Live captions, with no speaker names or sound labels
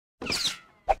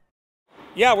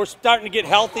Yeah, we're starting to get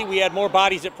healthy. We had more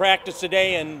bodies at practice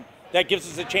today, and that gives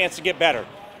us a chance to get better.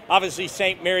 Obviously,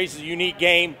 St. Mary's is a unique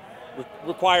game,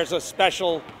 requires a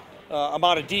special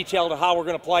amount of detail to how we're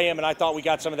going to play them, and I thought we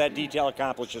got some of that detail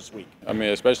accomplished this week. I mean,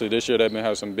 especially this year, they've been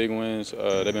having some big wins.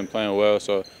 They've been playing well,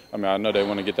 so I mean, I know they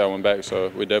want to get that one back,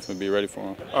 so we'll definitely be ready for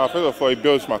them. First of all, it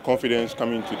builds my confidence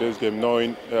coming to this game,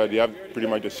 knowing they have pretty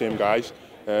much the same guys.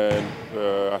 And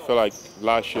I feel like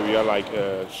last year we had like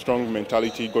a strong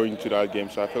mentality going into that game.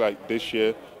 So I feel like this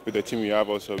year with the team we have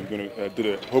also, we're going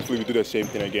to hopefully we do the same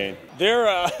thing again.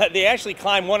 They actually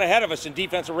climbed one ahead of us in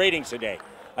defensive ratings today.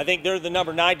 I think they're the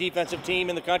number 9 defensive team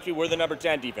in the country. We're the number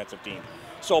 10 defensive team.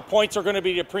 So points are going to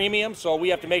be a premium. So we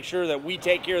have to make sure that we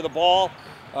take care of the ball,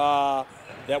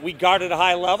 that we guard at a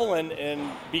high level,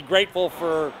 and be grateful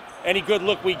for any good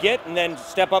look we get, and then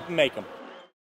step up and make them.